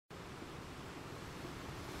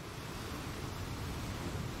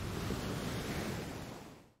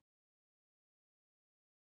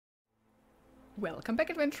Welcome back,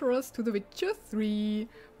 adventurers, to The Witcher 3.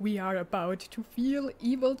 We are about to feel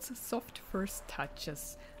evil's soft first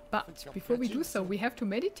touches. But before we do so, we have to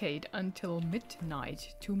meditate until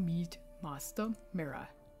midnight to meet Master Mirror.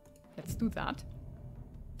 Let's do that.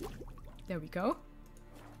 There we go.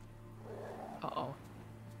 Uh-oh.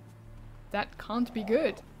 That can't be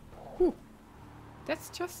good. Whew. That's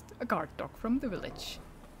just a guard dog from the village.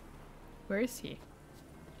 Where is he?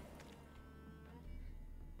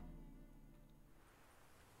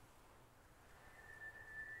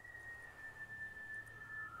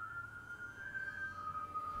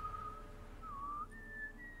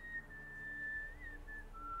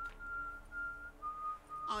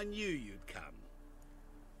 I knew you'd come.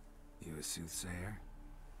 You a soothsayer?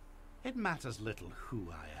 It matters little who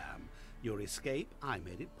I am. Your escape, I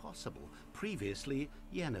made it possible. Previously,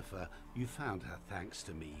 Yennefer, you found her thanks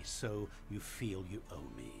to me, so you feel you owe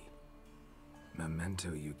me.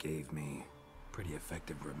 Memento you gave me. Pretty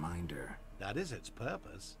effective reminder. That is its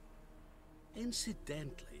purpose.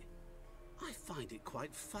 Incidentally, I find it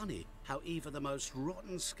quite funny how even the most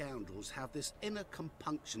rotten scoundrels have this inner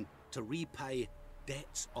compunction to repay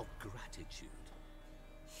debts of gratitude.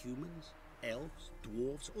 Humans, elves,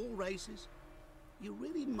 dwarves, all races. You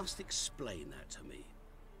really must explain that to me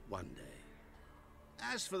one day.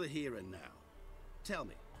 As for the here and now, tell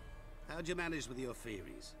me, how'd you manage with your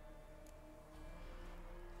theories?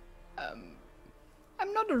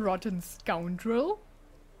 I'm not a rotten scoundrel.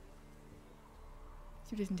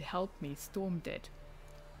 You didn't help me, Storm did.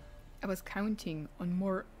 I was counting on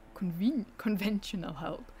more conventional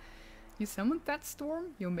help. You summoned that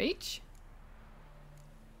storm, your mage?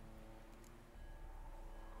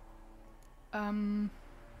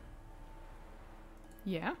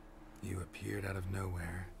 Yeah? You appeared out of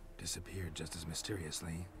nowhere, disappeared just as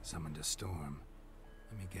mysteriously, summoned a storm.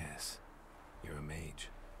 Let me guess. You're a mage.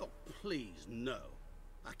 Oh, please, no.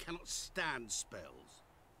 I cannot stand spells.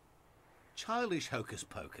 Childish hocus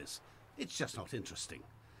pocus. It's just not interesting.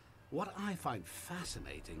 What I find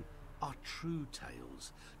fascinating are true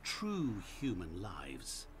tales, true human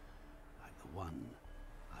lives, like the one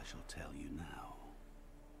I shall tell you now.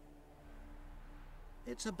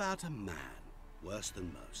 It's about a man, worse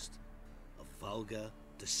than most. A vulgar,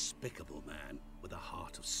 despicable man with a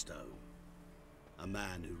heart of stone. A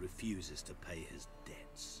man who refuses to pay his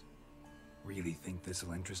debts. Really think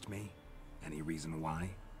this'll interest me? Any reason why?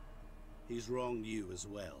 He's wronged you as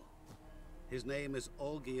well. His name is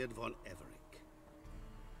Nilfgaard von Everik.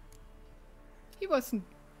 He wasn't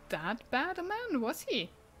that bad a man, was he?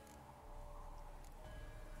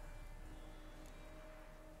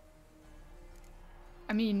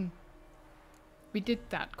 I mean, we did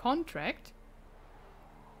that contract.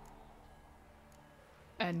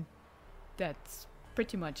 And that's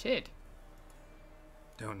pretty much it.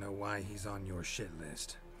 Don't know why he's on your shit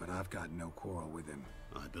list, but I've got no quarrel with him.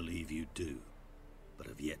 I believe you do, but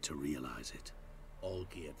have yet to realize it.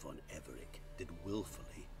 Nilfgaard von Everik did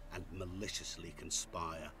willfully and maliciously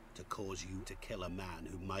conspire to cause you to kill a man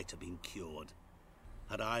who might have been cured.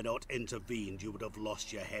 Had I not intervened, you would have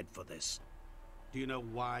lost your head for this. Do you know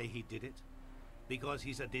why he did it? Because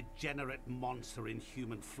he's a degenerate monster in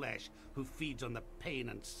human flesh who feeds on the pain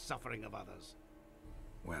and suffering of others.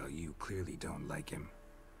 Well, you clearly don't like him.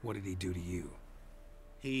 What did he do to you?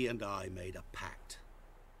 He and I made a pact.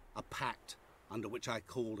 A pact under which I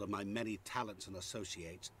called on my many talents and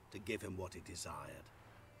associates to give him what he desired.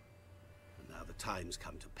 And now the time's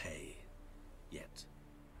come to pay. Yet,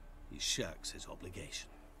 he shirks his obligation.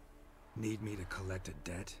 Need me to collect a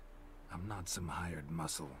debt? I'm not some hired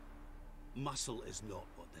muscle. Muscle is not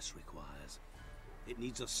what this requires. It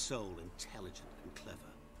needs a soul intelligent and clever.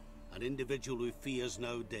 An individual who fears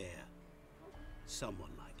no dare.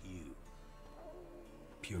 Someone like you.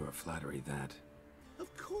 Pure flattery, that.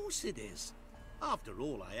 Of course it is. After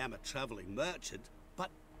all, I am a traveling merchant, but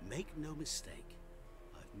make no mistake,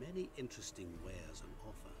 I've many interesting wares on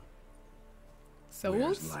offer. Souls?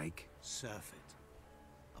 Wares like? Surfeit.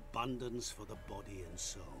 Abundance for the body and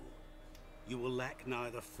soul. You will lack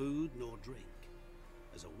neither food nor drink.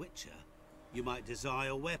 As a witcher, you might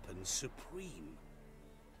desire weapons supreme.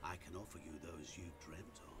 I can offer you those you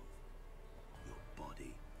dreamt of. Your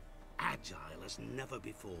body, agile as never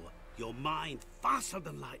before. Your mind, faster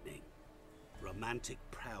than lightning. Romantic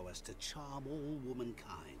prowess to charm all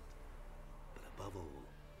womankind. But above all,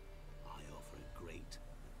 I offer a great,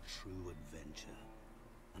 true adventure.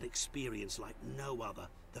 An experience like no other.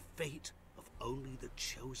 The fate of only the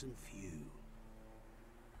chosen few.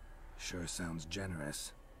 Sure sounds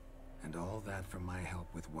generous. And all that for my help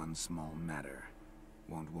with one small matter.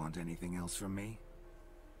 Won't want anything else from me?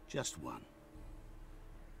 Just one.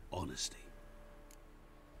 Honesty.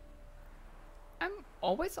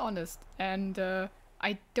 always honest, and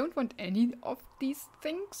I don't want any of these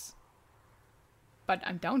things. But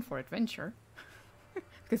I'm down for adventure.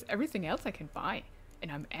 Because everything else I can buy.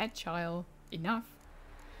 And I'm agile enough.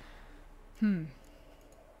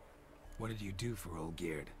 What did you do for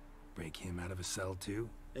Olgierd? Break him out of a cell too?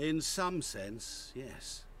 In some sense,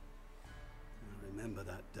 yes. I remember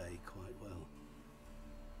that day quite well.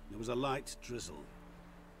 There was a light drizzle,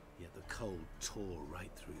 yet the cold tore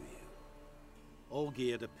right through you.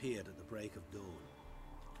 Olgierd appeared at the break of dawn,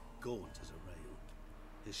 gaunt as a rail,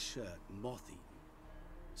 his shirt moth-eaten.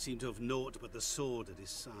 Seemed to have naught but the sword at his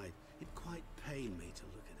side. It quite pained me to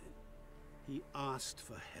look at him. He asked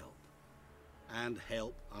for help, and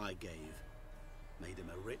help I gave. Made him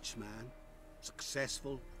a rich man,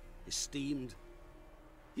 successful, esteemed.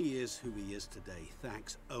 He is who he is today,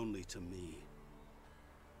 thanks only to me.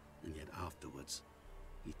 And yet afterwards,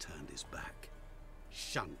 he turned his back,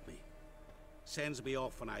 shunned me, sends me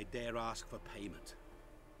off when I dare ask for payment.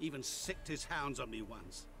 Even sicked his hounds on me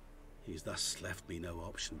once. He's thus left me no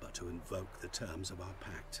option but to invoke the terms of our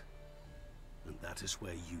pact. And that is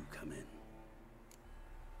where you come in.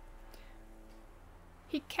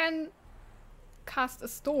 He can cast a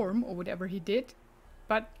storm or whatever he did,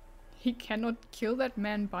 but he cannot kill that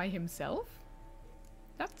man by himself?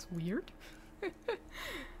 That's weird.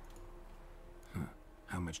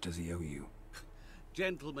 How much does he owe you?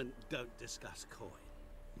 Gentlemen don't discuss coin.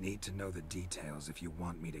 Need to know the details if you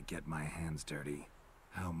want me to get my hands dirty.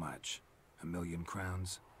 How much? 1,000,000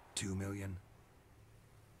 crowns? 2 million?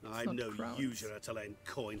 I'm no usurer to lend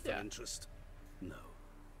coin for interest. No.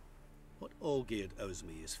 What Olgierd owes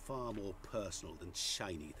me is far more personal than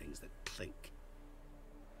shiny things that clink.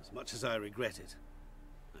 As much as I regret it,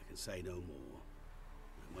 I can say no more.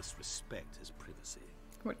 I must respect his privacy.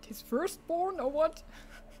 What, his firstborn or what?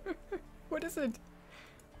 What is it?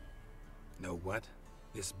 Know what?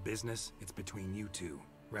 This business, it's between you two.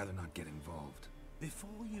 Rather not get involved.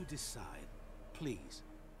 Before you decide, please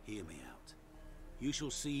hear me out. You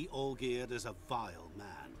shall see Olgierd as a vile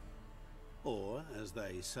man. Or, as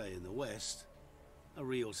they say in the West, a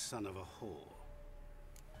real son of a whore.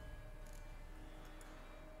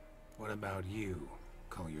 What about you?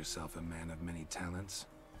 Call yourself a man of many talents?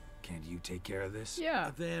 Can't you take care of this?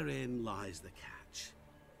 Yeah. Therein lies the catch.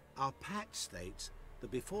 Our pact states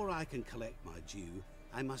that before I can collect my due,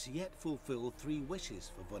 I must yet fulfill 3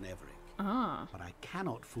 wishes for Von Everec. Ah. But I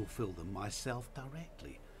cannot fulfill them myself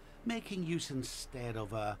directly, making use instead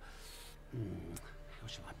of a... how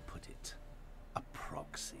shall I put it? A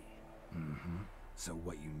proxy. So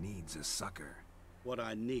what you need's a sucker. What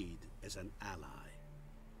I need is an ally.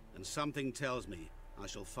 And something tells me I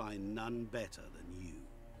shall find none better than you.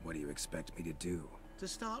 What do you expect me to do? To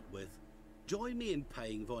start with, join me in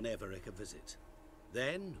paying Von Everec a visit.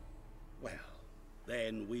 Then, well,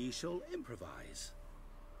 then we shall improvise.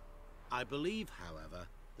 I believe, however,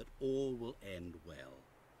 that all will end well.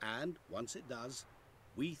 And once it does,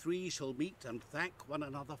 we 3 shall meet and thank one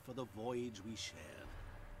another for the voyage we shared.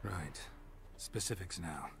 Right. Specifics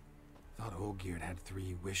now. Thought Olgierd had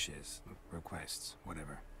 3 wishes, requests,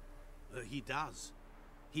 whatever. He does.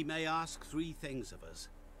 He may ask 3 things of us,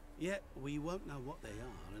 yet we won't know what they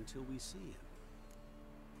are until we see him.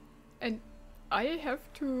 And I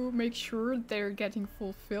have to make sure they're getting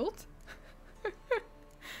fulfilled?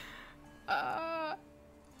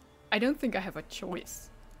 I don't think I have a choice.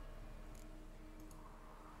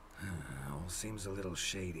 All seems a little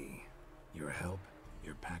shady. Your help,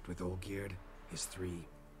 your pact with Olgierd, his 3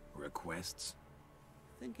 requests.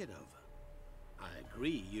 Think it over. I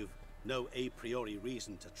agree you've no a priori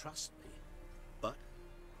reason to trust me. But,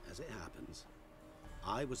 as it happens,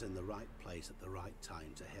 I was in the right place at the right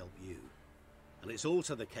time to help you. And it's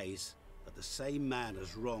also the case that the same man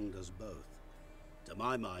has wronged us both. To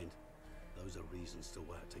my mind, those are reasons to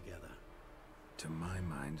work together. To my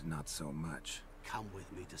mind, not so much. Come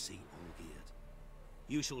with me to see Olgierd.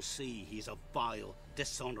 You shall see he's a vile,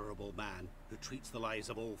 dishonorable man who treats the lives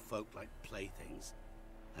of all folk like playthings,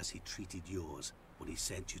 as he treated yours when he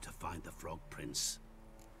sent you to find the Frog Prince.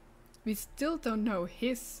 We still don't know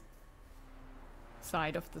his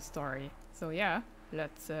side of the story. So yeah,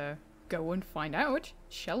 let's go and find out,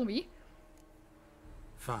 shall we?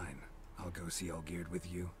 Fine. I'll go see Olgierd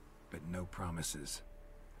with you, but no promises.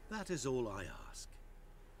 That is all I ask.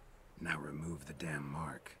 Now remove the damn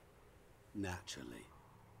mark. Naturally.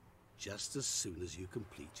 Just as soon as you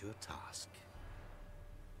complete your task.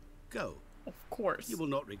 Go. Of course. You will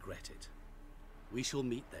not regret it. We shall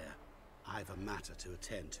meet there. I have a matter to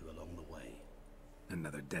attend to along the way.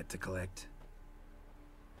 Another debt to collect?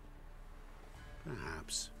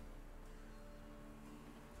 Perhaps.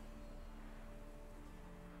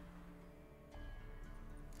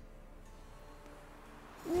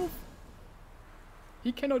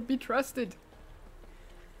 He cannot be trusted.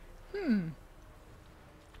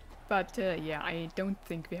 But yeah, I don't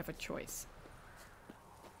think we have a choice.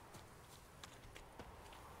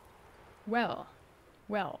 Well.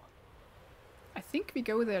 I think we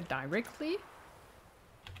go there directly.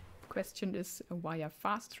 Question is via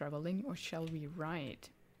fast traveling, or shall we ride?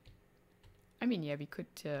 I mean, yeah, we could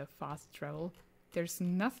fast travel. There's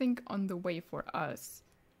nothing on the way for us.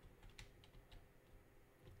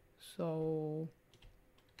 So,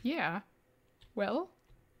 yeah. Well,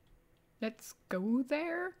 let's go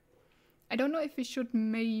there. I don't know if we should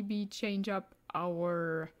maybe change up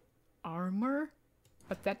our armor,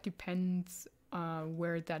 but that depends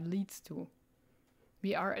where that leads to.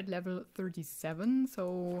 We are at level 37,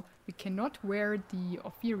 so we cannot wear the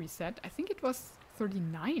Ophiri set. I think it was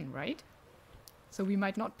 39, right? So we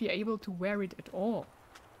might not be able to wear it at all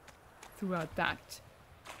throughout that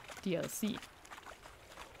DLC.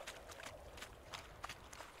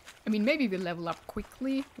 I mean, maybe we'll level up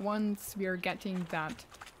quickly once we are getting that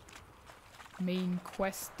main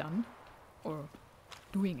quest done. Or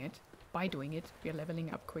doing it. By doing it, we are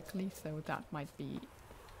leveling up quickly, so that might be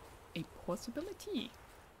a possibility.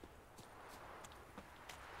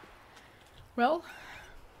 Well,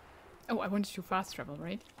 oh, I wanted to fast travel,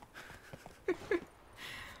 right?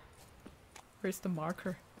 Where's the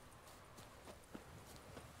marker?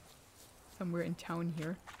 Somewhere in town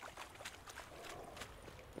here.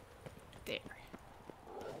 There.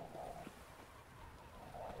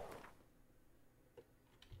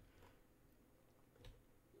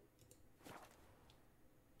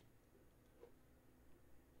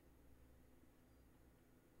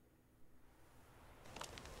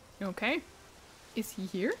 Okay. Is he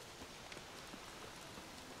here?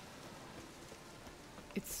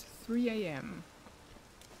 It's 3 AM.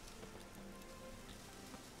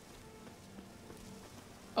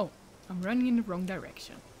 Oh, I'm running in the wrong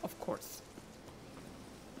direction, of course.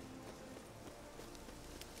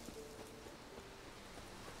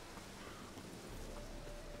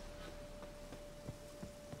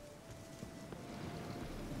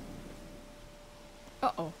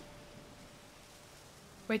 Uh-oh.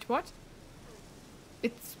 Wait, what?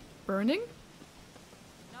 It's burning?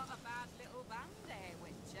 Not a bad little band there,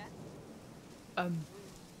 Witcher.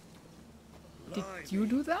 Did you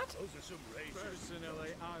do that? Those are some razors.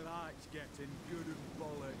 Personally, I liked getting good and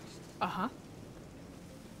bollocks. Uh-huh.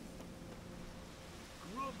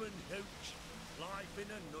 Grub and hooch. Life in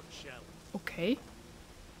a nutshell. Okay.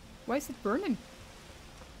 Why is it burning?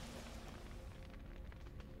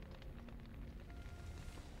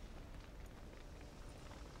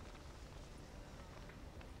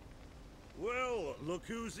 Well, look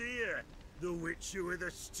who's here. The Witcher with a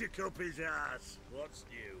stick up his ass. What's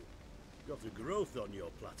new? Got a growth on your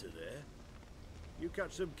platter there. You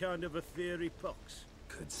catch some kind of a theory pox?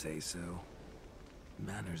 Could say so.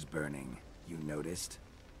 Manor's burning. You noticed?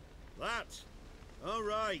 That? All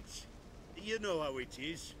right. You know how it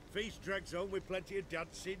is. Feast drags on with plenty of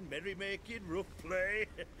dancing, merrymaking, rough play.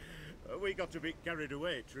 We got a bit carried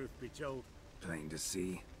away, truth be told. Plain to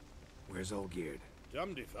see. Where's Olgierd?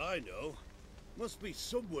 Damned if I know. Must be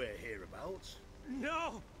somewhere hereabouts.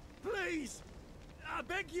 No! Please! I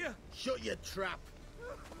beg you! Shut your trap.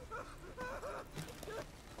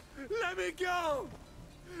 Let me go!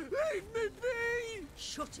 Leave me be!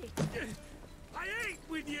 Shut it. I ate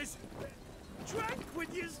with yous! Drank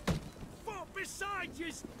with yous! Fought beside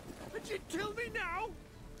yous! And you'd kill me now?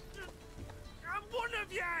 I'm one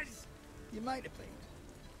of yous! You might have been,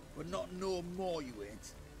 but not no more you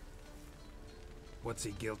ain't. What's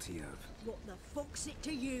he guilty of? What the fuck's it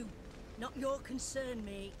to you? Not your concern,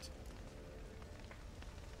 mate.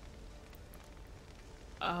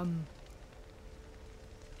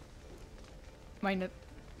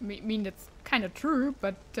 mean that's kind of true,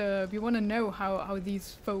 but we want to know how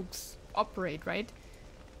these folks operate, right?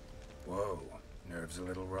 Whoa. Nerves a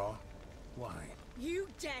little raw? Why? You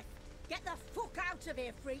deaf! Get the fuck out of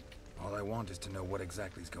here, freak! All I want is to know what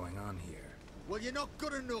exactly is going on here. Well, you're not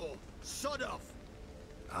gonna know. Sod off.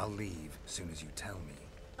 I'll leave soon as you tell me.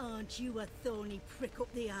 Aren't you a thorny prick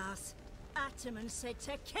up the arse? Ataman said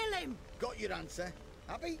to kill him! Got your answer.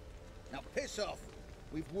 Happy? Now piss off.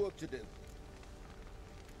 We've work to do.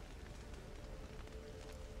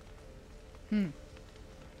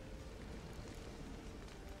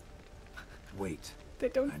 Wait. They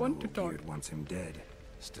don't I want know to talk. Olgierd wants him dead.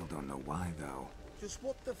 Still don't know why, though. Just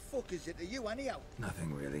what the fuck is it to you, anyhow?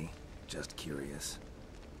 Nothing really. Just curious.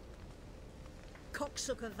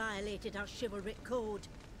 Cocksucker violated our chivalric code.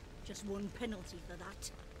 Just one penalty for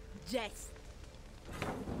that. Death.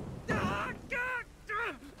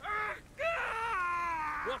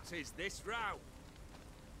 What is this row?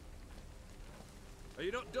 Are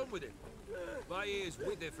you not done with it? My ears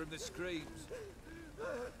wither from the screams.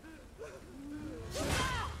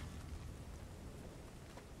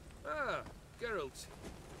 Ah, Geralt.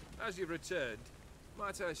 As you've returned,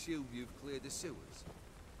 might I assume you've cleared the sewers?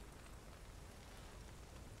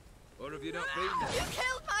 Or have you not been there? You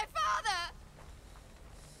killed my father!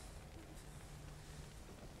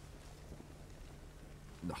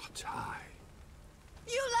 Not I.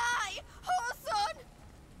 You lie! Whoreson!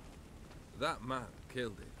 That man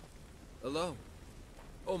killed him. Alone.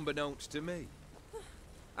 Unbeknownst to me.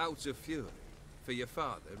 Out of fury, for your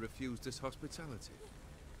father refused us hospitality.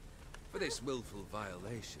 For this willful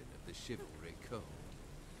violation of the chivalry code,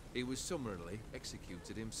 he was summarily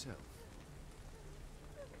executed himself.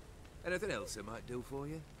 Anything else I might do for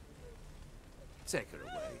you? Take her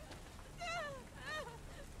away.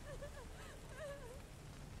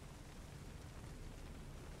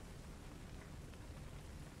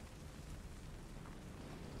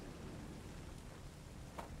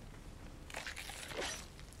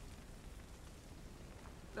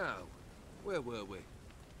 Now, where were we?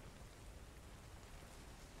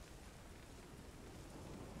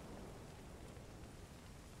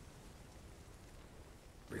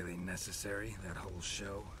 Really necessary, that whole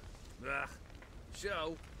show? Ah,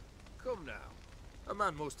 show? Come now. A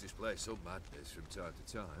man must display some madness from time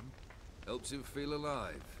to time. Helps him feel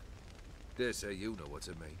alive. Dare say you know what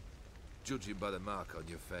I mean. Judging by the mark on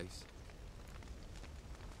your face.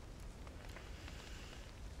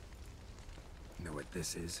 Know what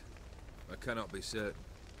this is? I cannot be certain,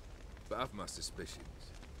 but I've my suspicions.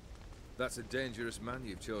 That's a dangerous man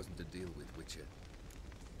you've chosen to deal with, Witcher.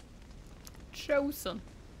 Chosen.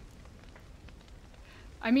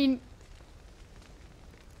 I mean,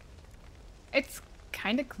 it's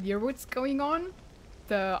kind of clear what's going on.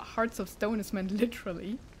 The Hearts of Stone is meant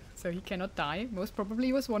literally, so he cannot die. Most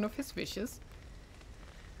probably was one of his wishes.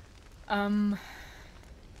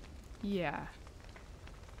 Yeah.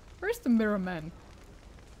 Where's the Mirror Man?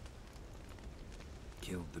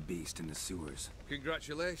 Killed the beast in the sewers.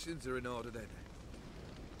 Congratulations are in order then.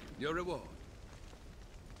 Your reward.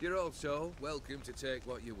 You're also welcome to take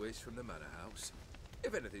what you wish from the manor house.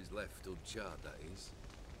 If anything's left uncharred, that is.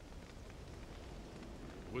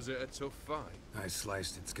 Was it a tough fight? I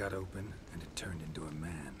sliced its gut open, and it turned into a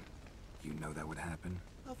man. You know that would happen?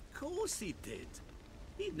 Of course he did.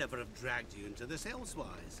 He'd never have dragged you into this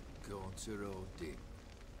elsewise. Gaunter Odin.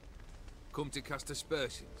 Come to cast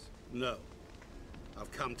aspersions? No.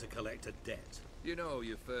 I've come to collect a debt. You know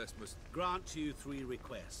you first must... Grant you 3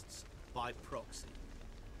 requests, by proxy.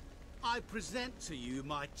 I present to you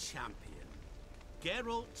my champion,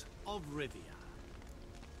 Geralt of Rivia.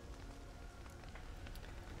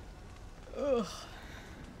 Ugh.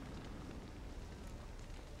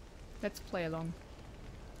 Let's play along.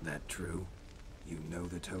 That true? You know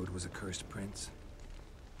the Toad was a cursed prince?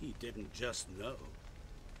 He didn't just know.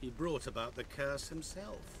 He brought about the curse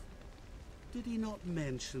himself. Did he not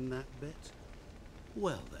mention that bit?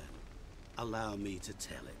 Well then, allow me to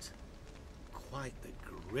tell it. Quite the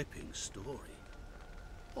gripping story.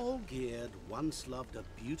 Olgierd once loved a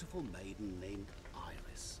beautiful maiden named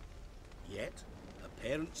Iris. Yet, her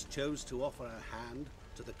parents chose to offer her hand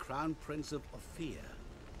to the Crown Prince of Ophir.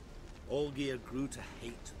 Olgierd grew to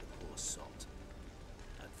hate the poor sot.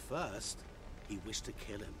 At first, he wished to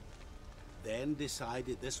kill him. Then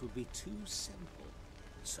decided this would be too simple.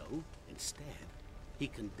 So, instead, he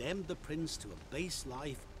condemned the prince to a base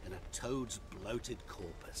life in a toad's bloated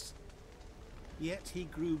corpus. Yet he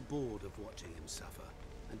grew bored of watching him suffer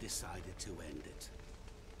and decided to end it.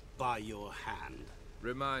 By your hand.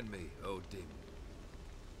 Remind me, Odin.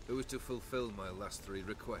 Who is to fulfill my last 3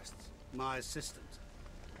 requests? My assistant,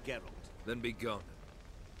 Geralt. Then be gone.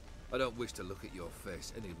 I don't wish to look at your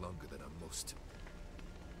face any longer than I must.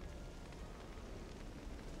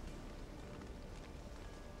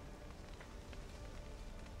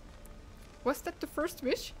 Was that the first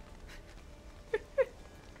wish?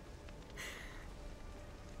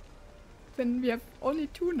 Then we have only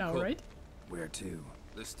 2 now, Cool. right? Where to?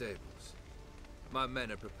 The stables. My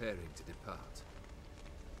men are preparing to depart.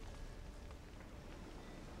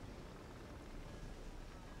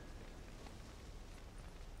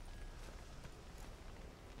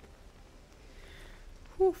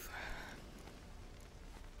 Oof.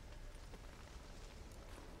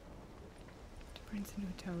 The prince and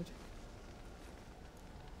the toad.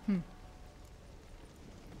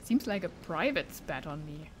 Seems like a private spat on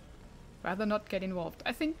me. Rather not get involved.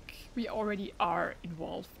 I think we already are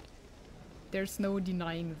involved. There's no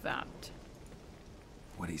denying that.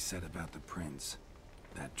 What he said about the prince.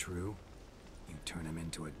 That true? You turn him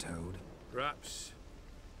into a toad? Perhaps.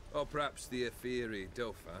 Or perhaps the Aetheri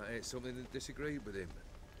Dauphin ate something that disagreed with him.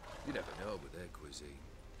 You never know with their cuisine.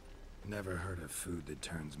 Never heard of food that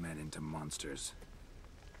turns men into monsters.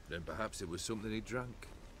 Then perhaps it was something he drank.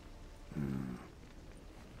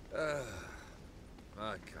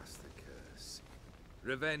 I cast the curse.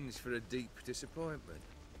 Revenge for a deep disappointment.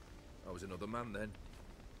 I was another man then.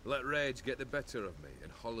 Let rage get the better of me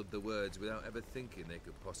and hollered the words without ever thinking they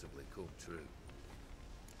could possibly come true.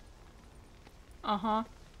 Uh-huh.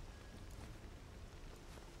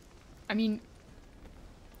 I mean,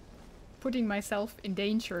 putting myself in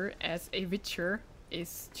danger as a witcher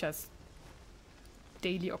is just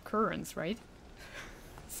daily occurrence, right?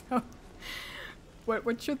 So,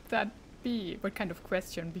 what should that be? What kind of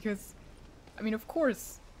question? Because, I mean, of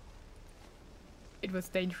course, it was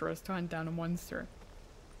dangerous to hunt down a monster.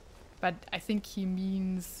 But I think he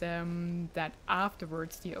means that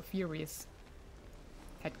afterwards the Aetheri's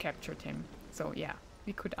had captured him. So yeah,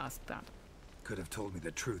 we could ask that. Could have told me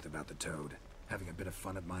the truth about the toad, having a bit of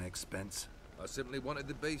fun at my expense. I simply wanted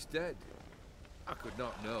the beast dead. I could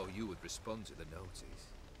not know you would respond to the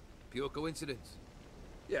notice. Pure coincidence.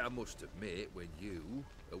 Yeah, I must admit, when you,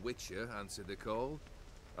 a witcher, answered the call,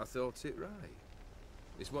 I thought it right.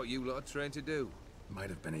 It's what you lot are trained to do. Might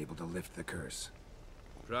have been able to lift the curse.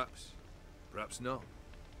 Perhaps. Perhaps not.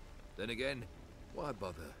 Then again, why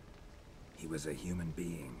bother? He was a human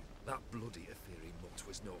being. That bloody Aetheri mutt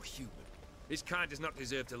was no human. His kind does not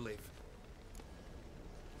deserve to live.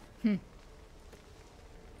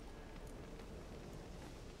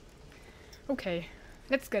 Okay,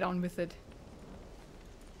 let's get on with it.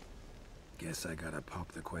 Guess I gotta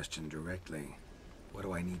pop the question directly. What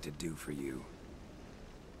do I need to do for you?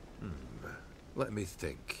 Let me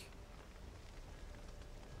think.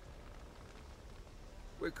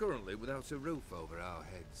 We're currently without a roof over our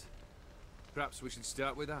heads. Perhaps we should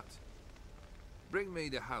start with that. Bring me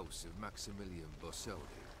the house of Maximilian Borsodi.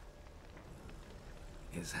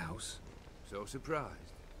 His house? So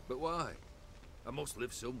surprised. But why? I must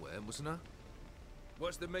live somewhere, mustn't I?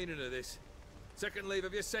 What's the meaning of this? Second leave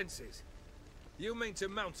of your senses? You mean to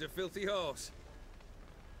mount a filthy horse?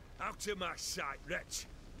 Out of my sight, wretch!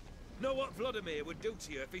 Know what Vladimir would do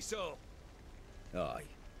to you if he saw? Aye.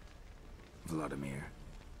 Vladimir.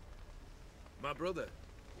 My brother.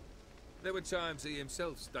 There were times he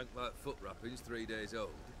himself stank like foot wrappings 3 days old,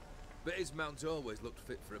 but his mount always looked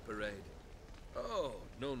fit for a parade. Oh,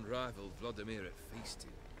 none rivaled Vladimir at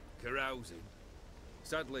feasting, carousing.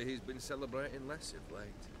 Sadly, he's been celebrating less of late.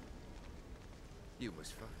 You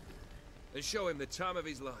must find him, and show him the time of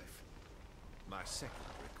his life. My second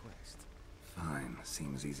request. Fine,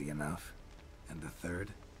 seems easy enough. And the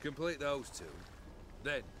third? Complete those two.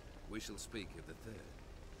 Then, we shall speak of the third.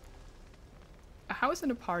 A house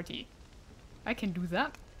and a party. I can do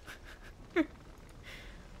that.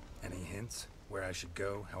 Any hints? Where I should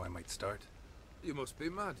go? How I might start? You must be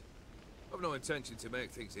mad. I've no intention to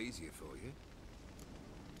make things easier for you.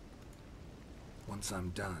 Once I'm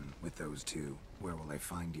done with those two, where will I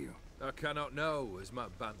find you? I cannot know, as my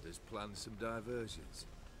band has planned some diversions.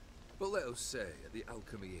 But let us say at the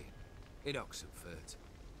Alchemy Inn, in Oxenfurt.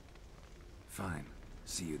 Fine.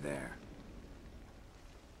 See you there.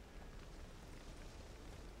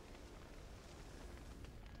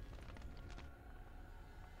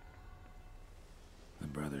 The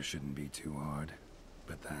brother shouldn't be too hard.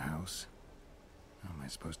 But the house? How am I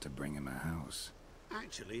supposed to bring him a house?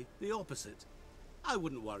 Actually, the opposite. I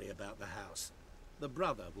wouldn't worry about the house. The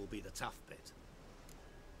brother will be the tough bit.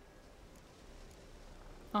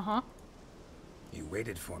 Uh-huh. You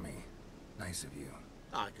waited for me. Nice of you.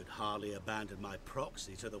 I could hardly abandon my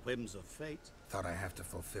proxy to the whims of fate. Thought I have to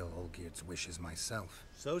fulfill Olgierd's wishes myself.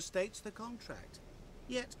 So states the contract.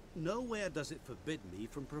 Yet, nowhere does it forbid me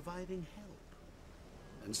from providing help.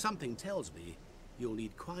 And something tells me you'll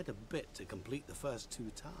need quite a bit to complete the first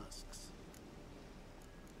two tasks.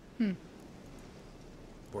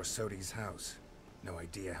 Borsodi's house. No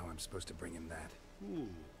idea how I'm supposed to bring him that.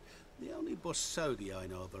 The only Borsodi I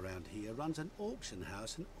know of around here runs an auction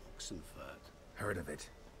house in Oxenfurt. Heard of it.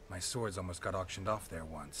 My swords almost got auctioned off there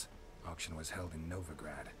once. Auction was held in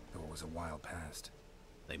Nilfgaard, though it was a while past.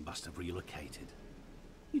 They must have relocated.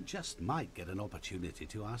 You just might get an opportunity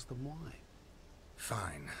to ask them why.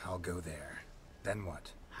 Fine, I'll go there. Then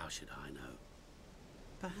what? How should I know?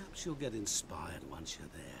 Perhaps you'll get inspired once you're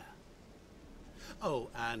there. Oh,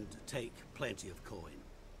 and take plenty of coin.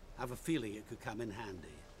 Have a feeling it could come in handy.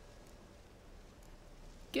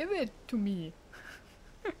 Give it to me.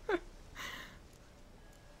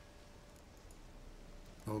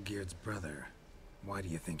 Olgierd's brother. Why do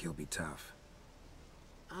you think he'll be tough?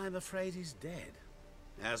 I'm afraid he's dead.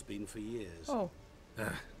 Has been for years. Oh.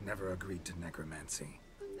 Never agreed to necromancy.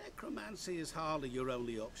 Necromancy is hardly your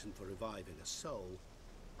only option for reviving a soul.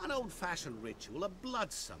 An old-fashioned ritual of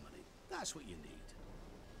blood summoning. That's what you need.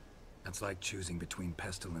 That's like choosing between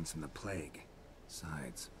pestilence and the plague.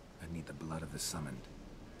 Besides, I'd need the blood of the summoned.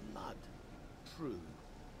 Blood. True.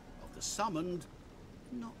 Of the summoned,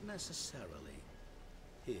 not necessarily.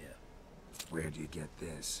 Here. Where do you get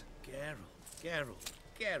this?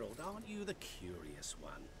 Geralt, aren't you the curious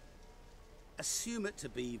one? Assume it to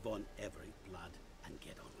be von Everett blood and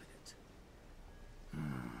get on with it.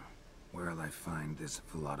 Where'll I find this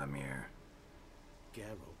Vladimir?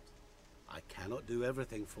 Geralt, I cannot do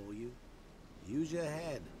everything for you. Use your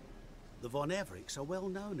head. The von Evericks are well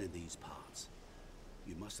known in these parts.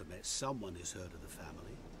 You must have met someone who's heard of the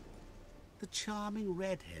family. The charming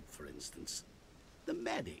redhead, for instance. The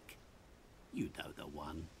medic. You know the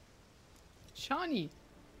one. Shani.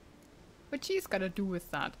 What she's gotta do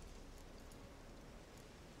with that?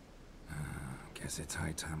 Guess it's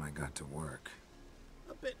high time I got to work.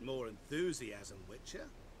 A bit more enthusiasm, Witcher.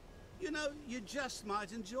 You know, you just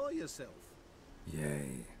might enjoy yourself.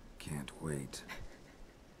 Yay. Can't wait.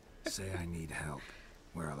 Say I need help.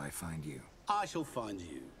 Where'll I find you? I shall find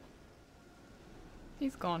you.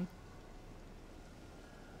 He's gone.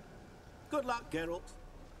 Good luck, Geralt.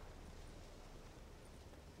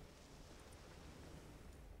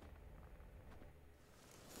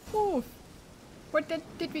 Oof. What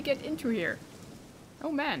did we get into here?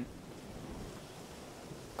 Oh man.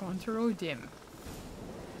 Control dim.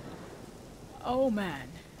 Oh man.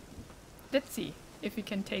 Let's see if we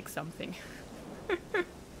can take something.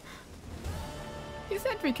 He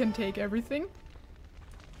said we can take everything.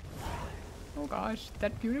 Oh gosh,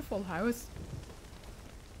 that beautiful house.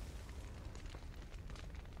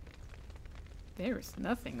 There's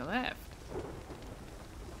nothing left.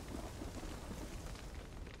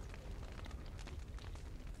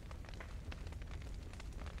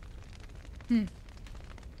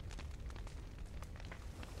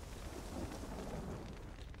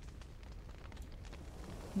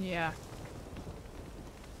 Yeah.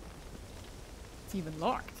 It's even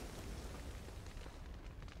locked.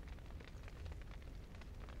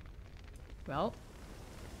 Well.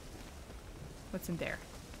 What's in there?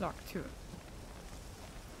 Locked too.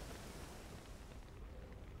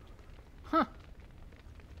 Huh.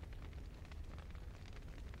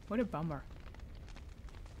 What a bummer.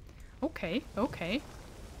 Okay, okay.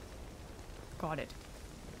 Got it.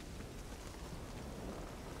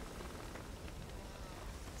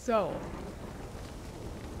 So,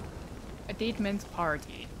 a dead man's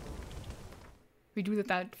party. We do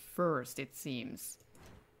that first, it seems.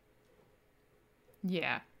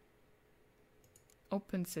 Yeah.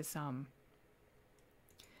 Open sesame.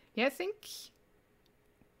 Yeah, I think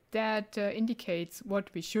that indicates what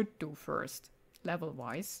we should do first,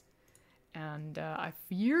 level-wise. And I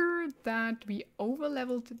fear that we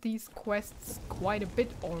overleveled these quests quite a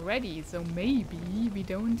bit already, so maybe we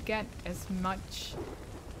don't get as much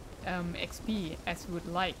XP as we would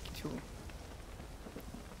like to.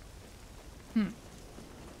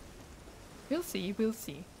 We'll see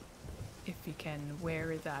if we can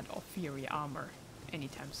wear that Fury armor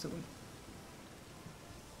anytime soon.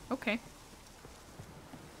 Okay.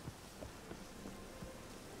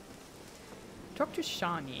 Talk to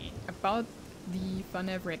Shani about the Van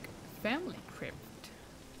Everett family crypt.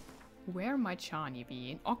 Where might Shani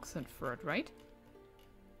be? In Oxenford, right?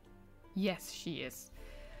 Yes, she is.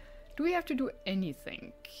 Do we have to do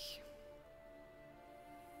anything?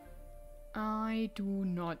 I do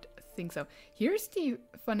not think so. Here's the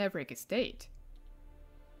Van Everett estate.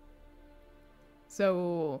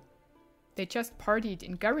 So they just partied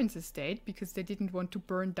in Garen's estate because they didn't want to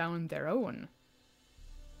burn down their own.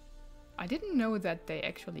 I didn't know that they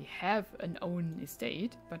actually have an own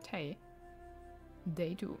estate, but hey,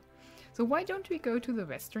 they do. So why don't we go to the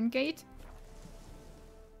western gate?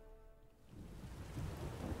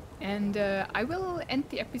 And I will end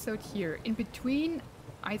the episode here. In between,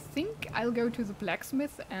 I think I'll go to the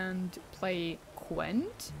blacksmith and play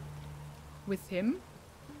Gwent with him,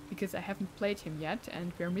 because I haven't played him yet,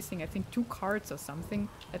 and we're missing, I think, 2 cards or something.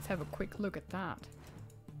 Let's have a quick look at that.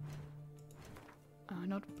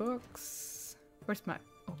 Not books. Where's my...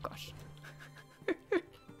 Oh gosh.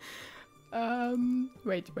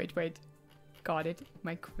 Wait. Got it.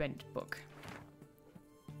 My Gwent book.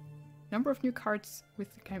 Number of new cards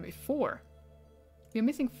with the game 4. We're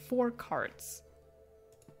missing 4 cards.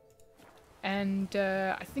 And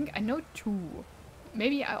I think I know 2.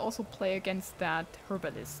 Maybe I also play against that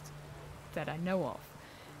herbalist that I know of.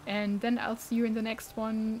 And then I'll see you in the next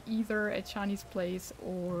one, either at Shani's place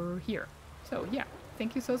or here. So yeah,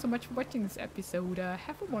 thank you so much for watching this episode.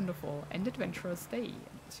 Have a wonderful and adventurous day,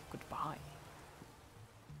 and goodbye.